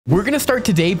We're going to start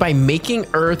today by making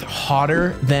Earth hotter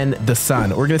than the sun.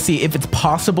 We're going to see if it's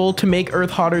possible to make Earth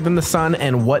hotter than the sun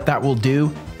and what that will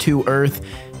do to Earth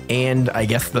and I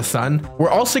guess the sun. We're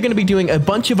also going to be doing a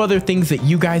bunch of other things that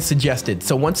you guys suggested.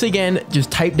 So once again,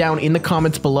 just type down in the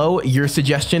comments below your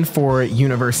suggestion for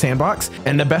Universe Sandbox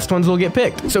and the best ones will get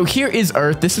picked. So here is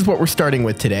Earth. This is what we're starting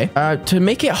with today. To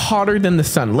make it hotter than the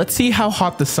sun, let's see how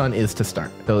hot the sun is to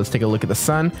start. So let's take a look at the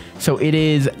sun. So it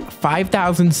is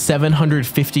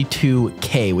 5,752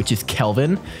 K, which is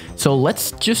Kelvin. So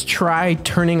let's just try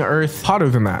turning Earth hotter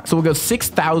than that. So we'll go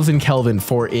 6,000 Kelvin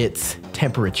for its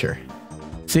temperature.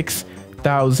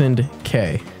 6,000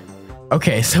 K.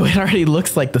 Okay, so it already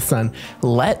looks like the sun.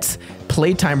 Let's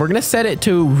play time. We're gonna set it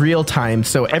to real time.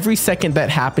 So every second that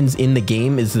happens in the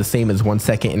game is the same as 1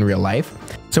 second in real life.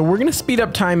 So we're gonna speed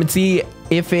up time and see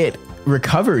if it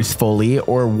recovers fully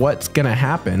or what's gonna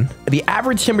happen. The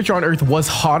average temperature on Earth was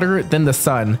hotter than the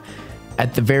sun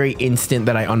at the very instant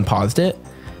that I unpaused it.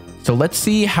 So let's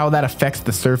see how that affects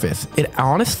the surface. It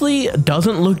honestly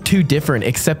doesn't look too different,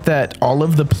 except that all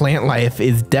of the plant life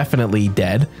is definitely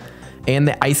dead and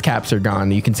the ice caps are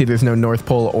gone. You can see there's no North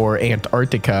Pole or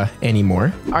Antarctica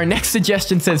anymore. Our next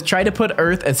suggestion says try to put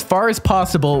Earth as far as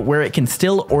possible where it can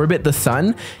still orbit the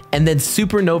sun and then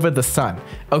supernova the sun.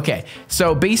 Okay,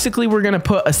 so basically we're gonna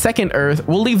put a second Earth.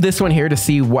 We'll leave this one here to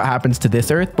see what happens to this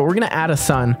Earth, but we're gonna add a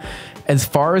sun as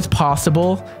far as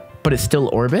possible, but it still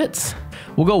orbits.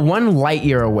 We'll go 1 light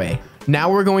year away.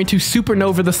 Now we're going to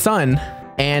supernova the sun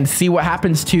and see what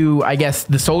happens to, I guess,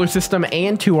 the solar system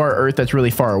and to our Earth that's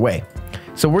really far away.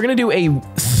 So we're gonna do a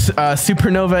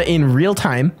supernova in real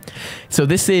time. So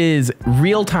this is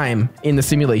real time in the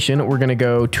simulation. We're gonna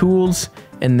go tools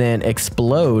and then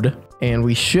explode. And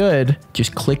we should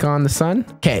just click on the sun.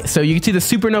 Okay, so you can see the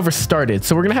supernova started.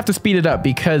 So we're gonna have to speed it up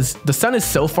because the sun is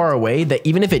so far away that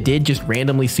even if it did just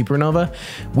randomly supernova,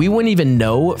 we wouldn't even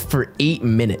know for 8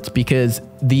 minutes because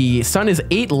the sun is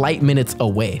 8 light minutes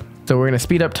away. So we're gonna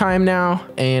speed up time now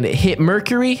and it hit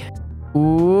Mercury.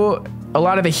 Ooh, a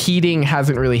lot of the heating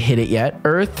hasn't really hit it yet.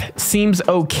 Earth seems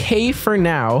okay for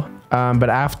now. But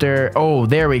after, oh,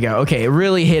 there we go. Okay, it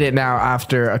really hit it now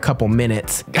after a couple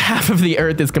minutes. Half of the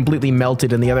Earth is completely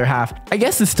melted and the other half, I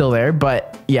guess, is still there.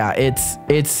 But yeah,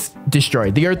 it's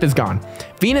destroyed. The Earth is gone.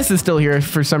 Venus is still here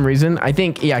for some reason. I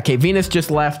think, yeah, okay, Venus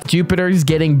just left. Jupiter's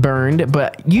getting burned,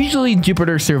 but usually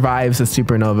Jupiter survives a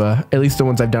supernova, at least the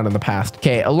ones I've done in the past.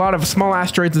 Okay, a lot of small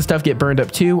asteroids and stuff get burned up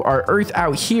too. Our Earth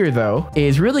out here, though,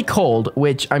 is really cold,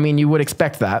 which, I mean, you would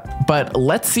expect that. But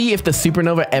let's see if the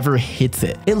supernova ever hits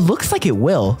it. It looks like it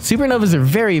will. Supernovas are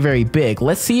very, very big.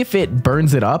 Let's see if it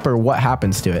burns it up or what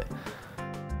happens to it.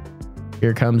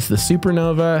 Here comes the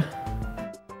supernova.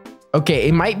 Okay,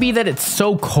 it might be that it's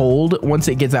so cold once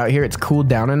it gets out here, it's cooled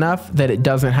down enough that it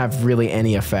doesn't have really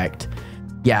any effect.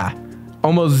 Yeah,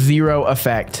 almost zero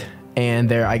effect. And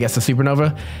there, I guess the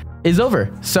supernova is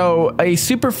over. So a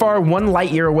super far 1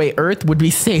 light year away Earth would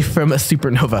be safe from a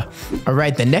supernova. All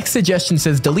right, the next suggestion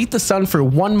says delete the sun for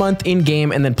 1 month in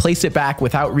game and then place it back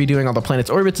without redoing all the planet's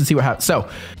orbits and see what happens. So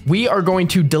we are going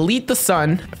to delete the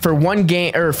sun for 1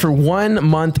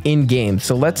 month in game.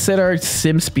 So let's set our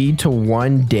sim speed to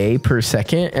 1 day per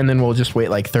second and then we'll just wait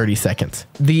like 30 seconds.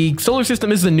 The solar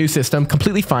system is the new system,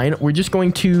 completely fine. We're just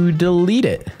going to delete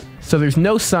it. So there's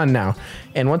no sun now.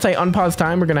 And once I unpause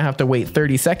time, we're gonna have to wait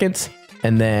 30 seconds.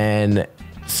 And then,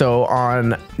 so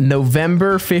on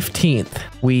November 15th,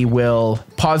 we will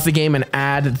pause the game and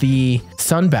add the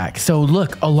sun back. So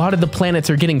look, a lot of the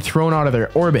planets are getting thrown out of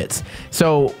their orbits.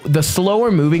 So the slower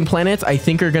moving planets, I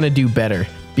think, are gonna do better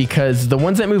because the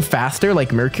ones that move faster,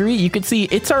 like Mercury, you can see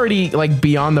it's already like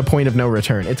beyond the point of no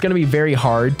return. It's gonna be very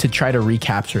hard to try to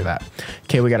recapture that.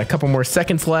 Okay, we got a couple more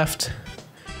seconds left.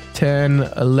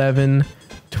 10, 11,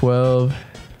 12,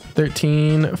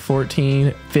 13,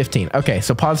 14, 15. Okay,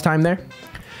 so pause time there.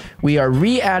 We are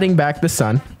re-adding back the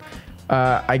sun.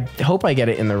 I hope I get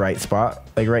it in the right spot,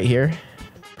 like right here.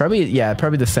 Probably, yeah,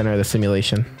 probably the center of the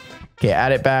simulation. Okay,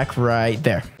 add it back right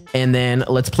there. And then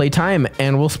let's play time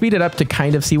and we'll speed it up to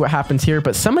kind of see what happens here.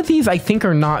 But some of these I think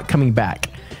are not coming back.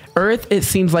 Earth, it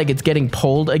seems like it's getting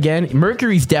pulled again.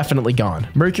 Mercury's definitely gone.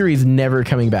 Mercury's never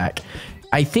coming back.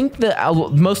 I think that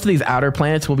most of these outer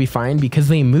planets will be fine because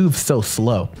they move so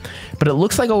slow. But it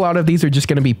looks like a lot of these are just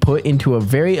going to be put into a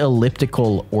very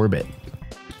elliptical orbit.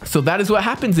 So that is what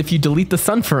happens if you delete the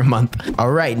sun for a month.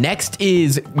 All right, next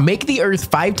is make the Earth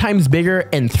 5 times bigger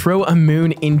and throw a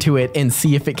moon into it and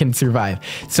see if it can survive.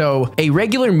 So a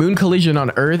regular moon collision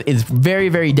on Earth is very,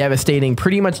 very devastating,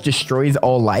 pretty much destroys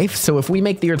all life. So if we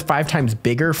make the Earth 5 times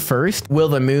bigger first, will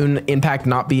the moon impact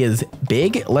not be as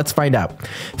big? Let's find out.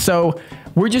 So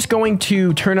we're just going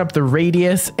to turn up the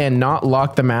radius and not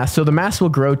lock the mass. So the mass will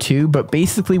grow too, but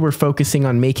basically we're focusing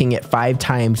on making it 5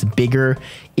 times bigger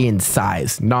in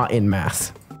size, not in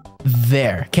mass.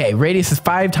 There. Okay, radius is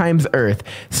 5 times Earth.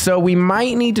 So we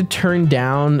might need to turn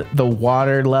down the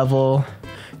water level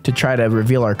to try to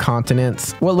reveal our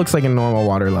continents. What looks like a normal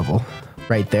water level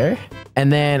right there.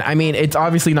 And then, I mean, it's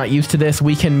obviously not used to this.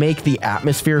 We can make the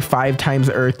atmosphere 5 times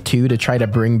Earth too to try to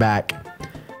bring back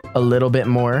a little bit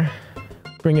more.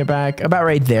 Bring it back about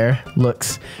right there.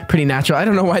 Looks pretty natural. I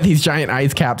don't know why these giant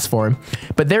ice caps form,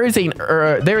 but there is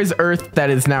Earth that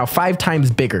is now 5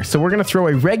 times bigger. So we're going to throw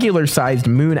a regular sized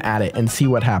moon at it and see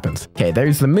what happens. Okay,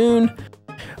 there's the moon.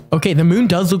 Okay, the moon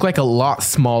does look like a lot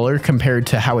smaller compared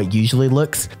to how it usually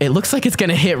looks. It looks like it's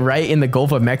going to hit right in the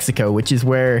Gulf of Mexico, which is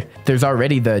where there's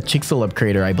already the Chicxulub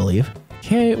crater, I believe.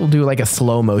 Okay, we'll do like a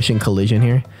slow motion collision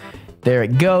here. There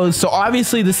it goes. So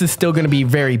obviously this is still going to be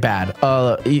very bad.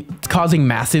 It's causing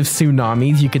massive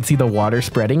tsunamis. You can see the water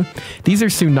spreading. These are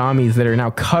tsunamis that are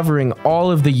now covering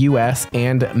all of the US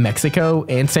and Mexico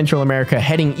and Central America,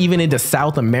 heading even into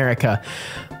South America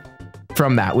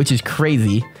from that, which is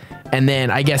crazy. And then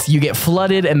I guess you get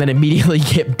flooded and then immediately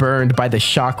get burned by the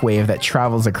shockwave that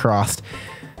travels across.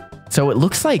 So it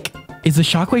looks like, is the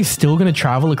shockwave still going to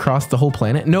travel across the whole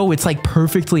planet? No, it's like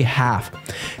perfectly half.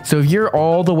 So if you're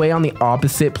all the way on the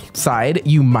opposite side,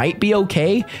 you might be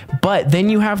okay. But then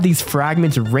you have these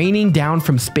fragments raining down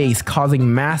from space,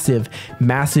 causing massive,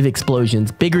 massive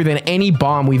explosions, bigger than any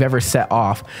bomb we've ever set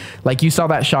off. Like you saw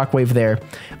that shockwave there.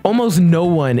 Almost no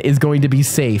one is going to be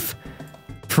safe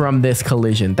from this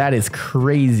collision. That is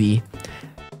crazy.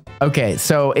 Okay,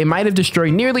 so it might have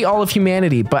destroyed nearly all of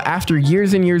humanity, but after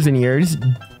years and years and years,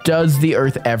 does the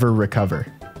Earth ever recover?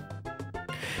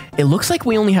 It looks like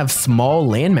we only have small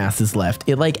land masses left.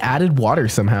 It like added water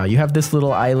somehow. You have this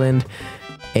little island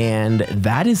and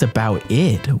that is about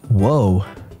it. Whoa.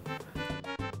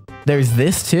 There's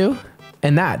this too.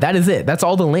 And that is it. That's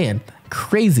all the land.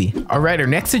 Crazy. All right, our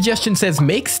next suggestion says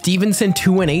make Stephenson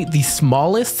 218 the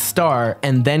smallest star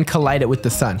and then collide it with the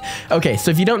sun. Okay,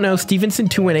 so if you don't know, Stephenson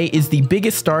 218 is the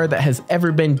biggest star that has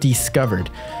ever been discovered.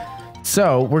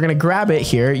 So we're gonna grab it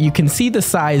here. You can see the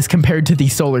size compared to the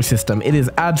solar system. It is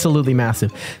absolutely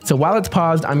massive. So while it's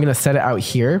paused, I'm gonna set it out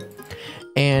here.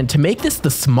 And to make this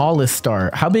the smallest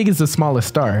star, how big is the smallest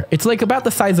star? It's like about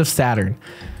the size of Saturn.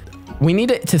 We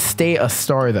need it to stay a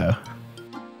star though.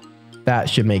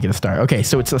 That should make it a star. Okay,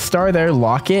 so it's a star there,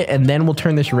 lock it, and then we'll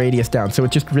turn this radius down. So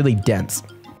it's just really dense.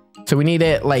 So we need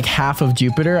it like half of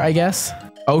Jupiter, I guess.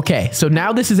 Okay, so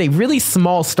now this is a really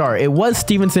small star. It was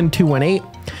Stephenson 218.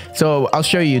 So I'll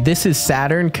show you, this is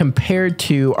Saturn compared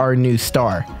to our new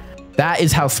star. That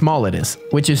is how small it is,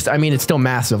 which is, I mean, it's still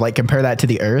massive. Like compare that to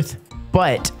the Earth,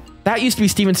 but that used to be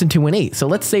Stephenson 218. So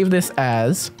let's save this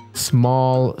as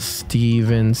small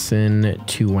Stephenson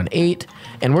 218.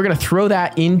 And we're going to throw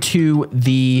that into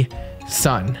the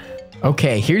sun.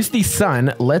 Okay, here's the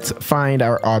sun. Let's find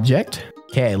our object.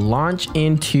 Okay, launch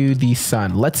into the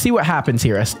sun. Let's see what happens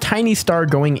here. A tiny star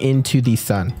going into the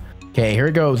sun. Okay, here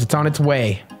it goes. It's on its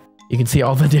way. You can see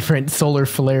all the different solar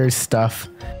flares stuff.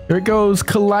 Here it goes,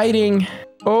 colliding.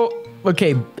 Oh,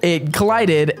 okay, it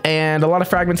collided and a lot of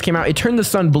fragments came out. It turned the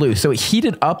sun blue, so it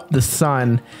heated up the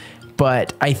sun.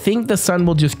 But I think the sun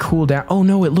will just cool down. Oh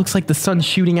no, it looks like the sun's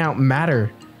shooting out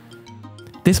matter.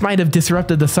 This might have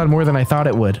disrupted the sun more than I thought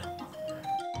it would.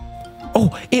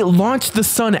 Oh, it launched the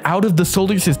sun out of the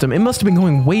solar system. It must have been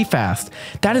going way fast.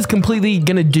 That is completely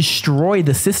gonna destroy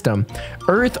the system.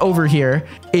 Earth over here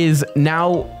is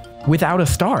now without a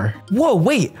star. Whoa,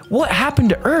 wait, what happened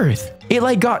to Earth? It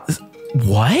like got,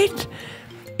 what?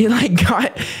 It like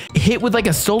got hit with like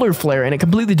a solar flare and it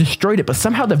completely destroyed it, but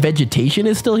somehow the vegetation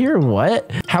is still here.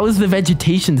 What? How is the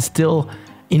vegetation still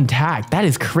intact? That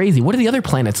is crazy. What do the other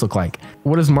planets look like?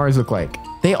 What does Mars look like?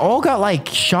 They all got like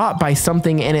shot by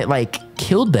something and it like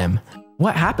killed them.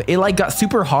 What happened? It like got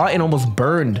super hot and almost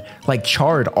burned, like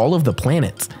charred all of the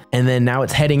planets. And then now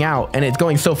it's heading out and it's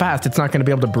going so fast, it's not going to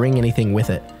be able to bring anything with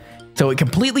it. So it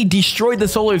completely destroyed the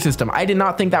solar system. I did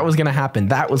not think that was going to happen.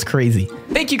 That was crazy.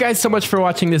 Thank you guys so much for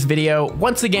watching this video.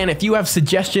 Once again, if you have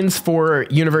suggestions for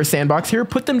Universe Sandbox here,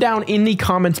 put them down in the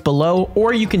comments below,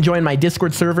 or you can join my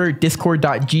Discord server,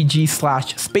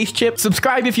 discord.gg/spacechip.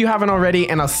 Subscribe if you haven't already,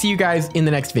 and I'll see you guys in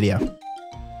the next video.